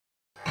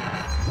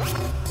How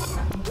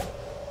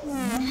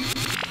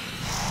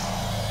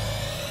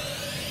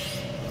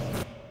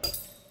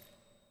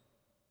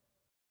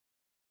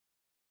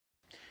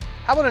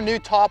about a new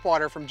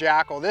topwater from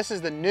Jackall? This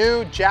is the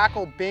new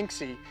Jackall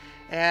BINKSY,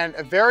 and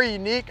a very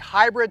unique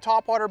hybrid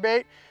topwater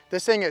bait.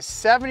 This thing is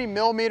 70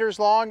 millimeters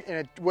long and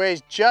it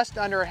weighs just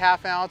under a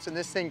 ½ ounce, and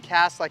this thing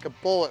casts like a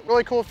bullet.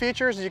 Really cool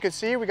features, as you can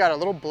see, we got a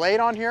little blade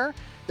on here.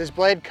 This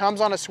blade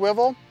comes on a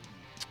swivel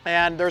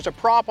and there's a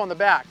prop on the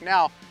back.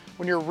 Now,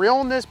 when you're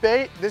reeling this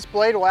bait, this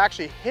blade will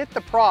actually hit the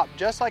prop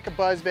just like a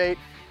buzz bait.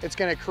 It's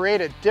gonna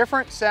create a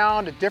different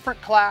sound, a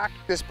different clack.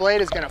 This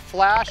blade is gonna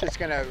flash. It's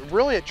gonna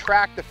really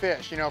attract the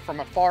fish. You know, from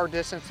a far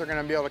distance, they're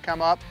gonna be able to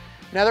come up.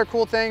 Another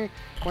cool thing,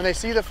 when they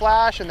see the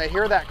flash and they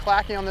hear that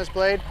clacking on this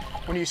blade,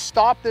 when you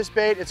stop this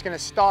bait, it's gonna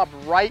stop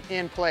right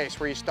in place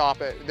where you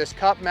stop it. This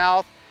cup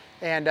mouth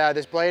and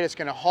this blade is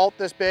gonna halt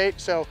this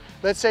bait. So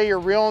let's say you're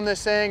reeling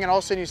this thing and all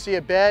of a sudden you see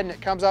a bed and it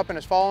comes up and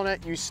it's following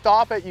it. You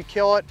stop it, you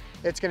kill it.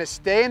 It's gonna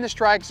stay in the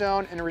strike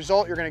zone, and the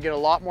result, you're gonna get a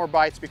lot more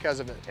bites because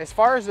of it. As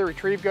far as the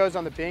retrieve goes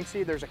on the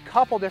BINKSY, there's a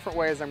couple different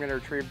ways I'm gonna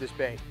retrieve this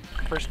bait.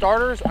 For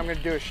starters, I'm gonna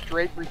do a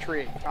straight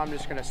retrieve. I'm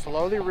just gonna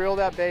slowly reel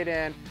that bait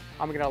in.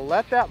 I'm gonna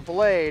let that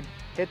blade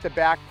hit the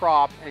back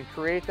prop and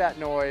create that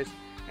noise,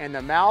 and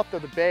the mouth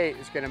of the bait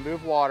is gonna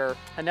move water.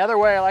 Another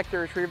way I like to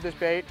retrieve this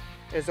bait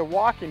is a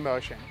walking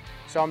motion.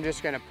 So I'm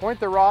just gonna point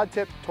the rod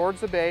tip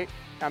towards the bait.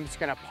 I'm just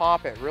gonna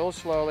pop it real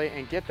slowly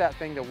and get that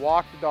thing to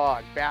walk the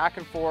dog back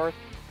and forth.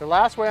 The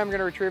last way I'm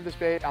gonna retrieve this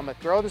bait, I'm gonna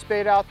throw this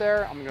bait out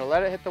there, I'm gonna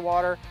let it hit the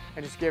water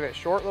and just give it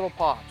short little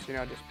pops. You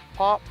know, just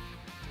pop,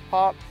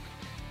 pop,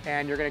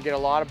 and you're gonna get a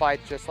lot of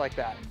bites just like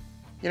that.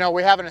 You know,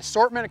 we have an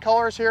assortment of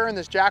colors here in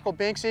this Jackall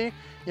BINKSY.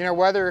 You know,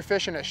 whether you're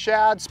fishing a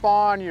shad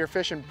spawn, you're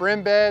fishing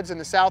brim beds in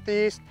the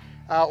southeast,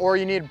 or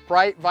you need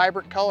bright,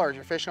 vibrant colors,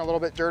 you're fishing a little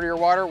bit dirtier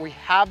water, we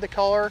have the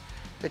color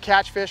to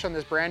catch fish on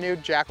this brand new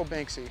Jackall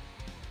BINKSY.